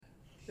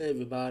Hey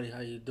everybody,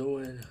 how you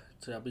doing?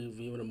 Today I'll be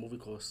reviewing a movie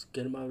called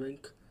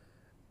Skinamarink,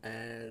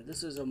 and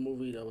this is a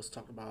movie that was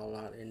talked about a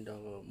lot in the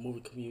movie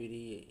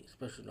community,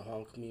 especially the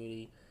horror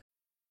community.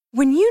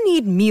 When you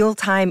need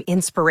mealtime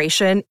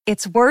inspiration,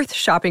 it's worth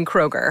shopping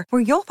Kroger,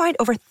 where you'll find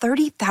over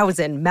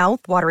 30,000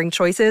 mouth-watering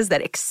choices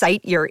that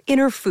excite your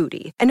inner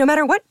foodie. And no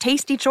matter what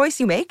tasty choice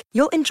you make,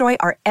 you'll enjoy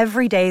our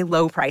everyday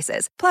low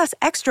prices, plus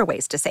extra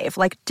ways to save,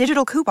 like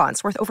digital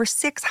coupons worth over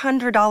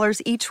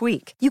 $600 each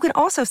week. You can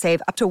also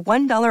save up to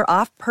 $1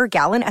 off per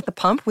gallon at the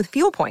pump with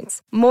fuel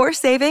points. More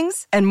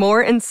savings and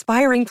more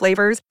inspiring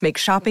flavors make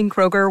shopping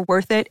Kroger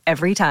worth it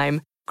every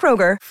time.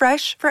 Kroger,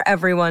 fresh for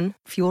everyone.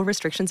 Fuel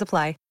restrictions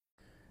apply.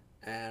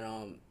 And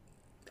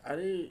I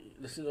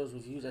didn't listen to those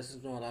reviews. I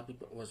just know a lot of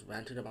people was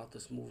ranting about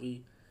this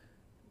movie,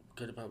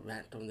 good about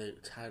rant on the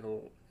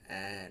title,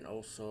 and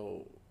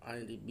also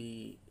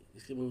IMDb.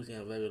 This movie's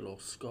getting a very low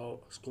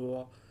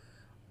score.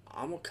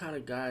 I'm a kind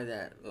of guy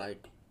that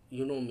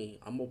you know me.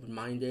 I'm open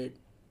minded,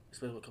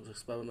 especially when it comes to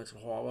experimental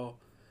horror.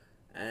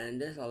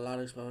 And there's a lot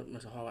of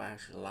experimental horror I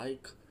actually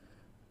like,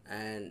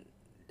 and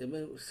there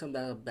may be some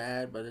that are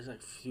bad, but there's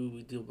like few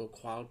redeemable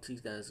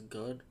qualities that is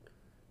good.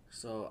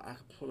 So I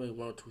could put maybe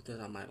one or two things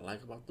I might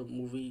like about the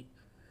movie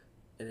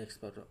in the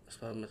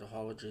experimental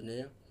horror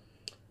genre.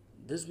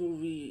 This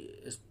movie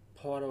is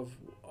part of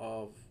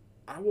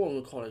I won't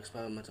even call it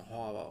experimental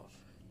horror,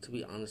 to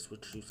be honest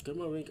with you.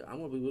 Skinamarink, I'm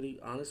gonna be really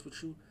honest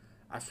with you.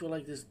 I feel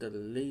like this is the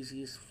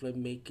laziest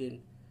filmmaking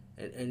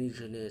in any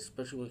genre,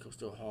 especially when it comes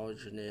to a horror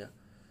genre.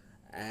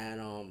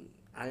 And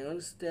I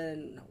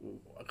understand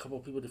a couple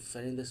of people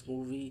defending this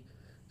movie,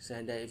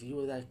 saying that if you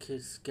were that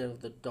kid scared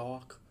of the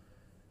dark,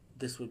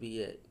 this would be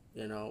it.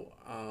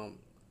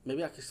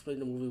 Maybe I can explain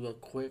the movie real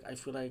quick. I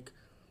feel like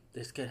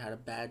this kid had a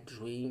bad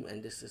dream,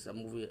 and this is a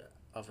movie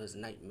of his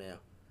nightmare.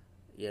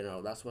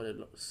 That's what it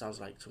sounds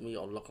like to me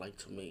or look like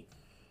to me.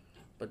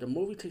 But the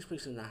movie takes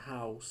place in a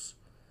house,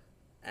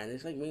 and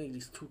it's like mainly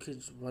these two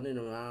kids running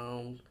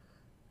around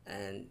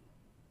and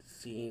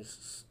seeing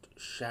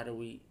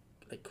shadowy,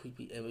 like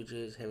creepy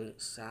images, hearing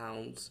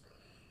sounds,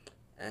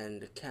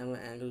 and the camera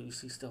angle. You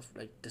see stuff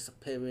like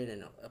disappearing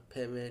and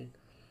appearing,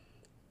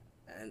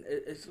 and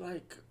it's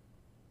like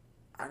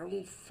I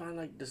don't find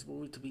like this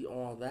movie to be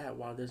all that.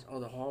 While there's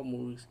other horror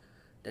movies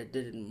that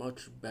did it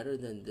much better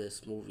than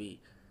this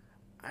movie,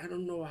 I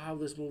don't know how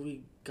this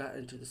movie got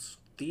into the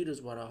theaters.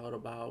 What I heard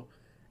about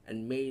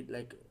and made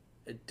like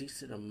a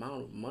decent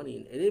amount of money.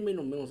 And it didn't make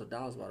no millions of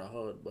dollars. What I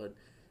heard, but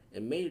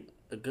it made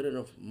a good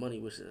enough money,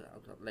 which is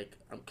like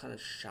I'm kind of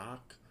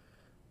shocked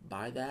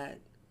by that.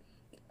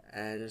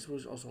 And this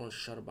was also on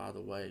Shutter, by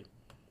the way.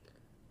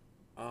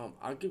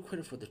 I'll give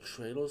credit for the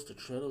trailers. The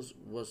trailers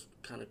was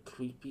kind of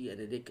creepy and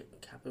it did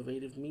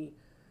captivated me,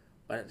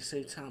 but at the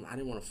same time, I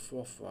didn't want to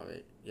fall for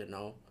it.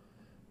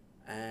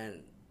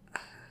 And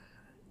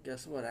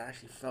guess what? I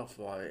actually fell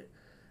for it.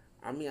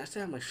 I mean, I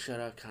still have my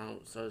Shutter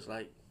account, so it's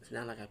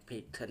not like I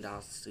paid $10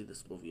 to see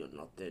this movie or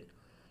nothing.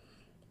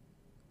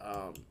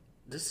 Um,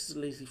 this is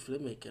lazy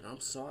filmmaking. I'm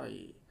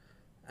sorry,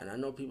 and I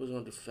know people's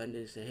gonna defend it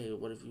and say, "Hey,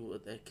 what if you were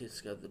that kid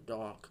scared of the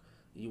dark?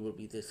 You would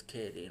be this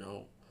kid."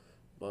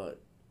 But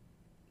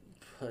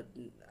But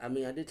I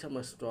mean, I did tell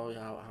my story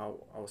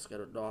how I was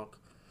scared of dark.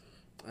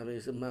 I mean,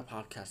 it's in my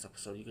podcast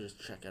episode. You can just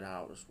check it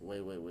out. It's way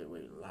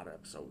a lot of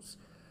episodes.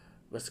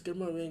 But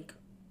Skinamarink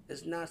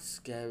is not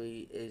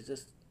scary. It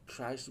just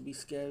tries to be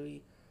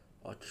scary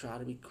or try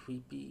to be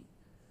creepy.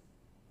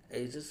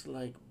 It's just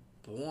like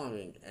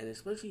boring, and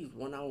especially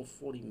 1 hour and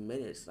 40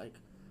 minutes. Like,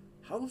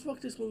 how the fuck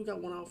this movie got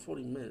 1 hour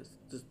 40 minutes?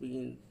 Just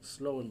being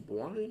slow and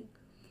boring.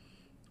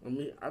 I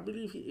mean, I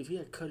believe if he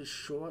had cut it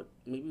short,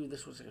 maybe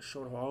this was like a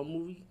short horror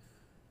movie.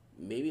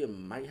 Maybe it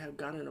might have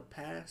gotten a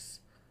pass,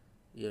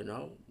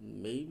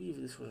 maybe if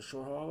this was a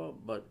short horror,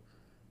 but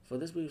for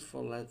this movie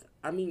full length,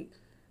 I mean,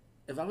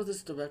 if I was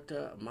this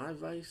director, my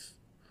advice,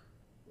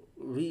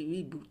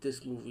 reboot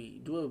this movie,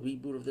 do a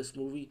reboot of this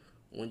movie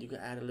when you can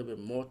add a little bit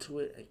more to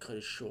it and cut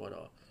it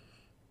shorter.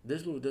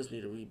 This movie does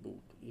need a reboot.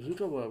 If you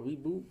talk about a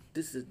reboot,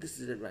 this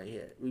is it right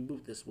here.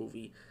 Reboot this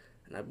movie,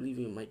 and I believe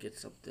you might get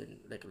something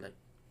like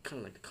kind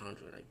of like The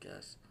Conjuring, I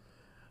guess.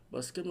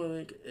 But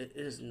Skinamarink, it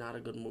is not a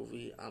good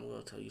movie. I'm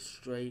gonna tell you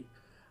straight.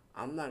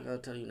 I'm not gonna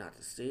tell you not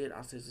to see it.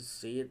 I'll say just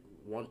see it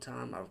one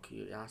time out of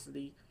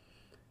curiosity,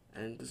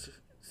 and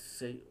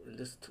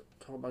just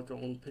talk about your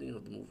own opinion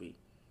of the movie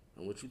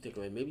and what you think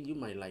of it. Maybe you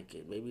might like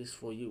it. Maybe it's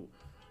for you.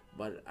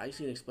 But I've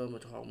seen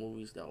experimental horror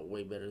movies that are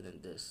way better than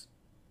this.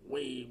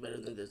 Way better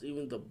than this.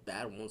 Even the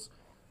bad ones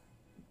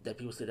that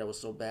people say that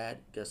was so bad.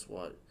 Guess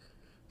what?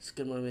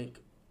 Skinamarink,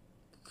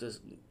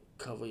 just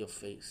cover your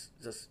face.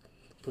 Just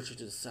put you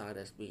to the side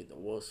as being the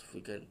worst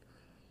freaking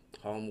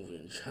horror movie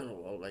in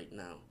general right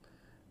now.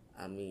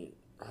 I mean,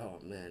 oh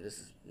man, this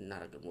is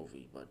not a good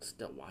movie, but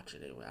still watch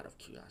it anyway out of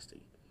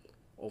curiosity.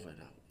 Over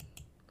and out.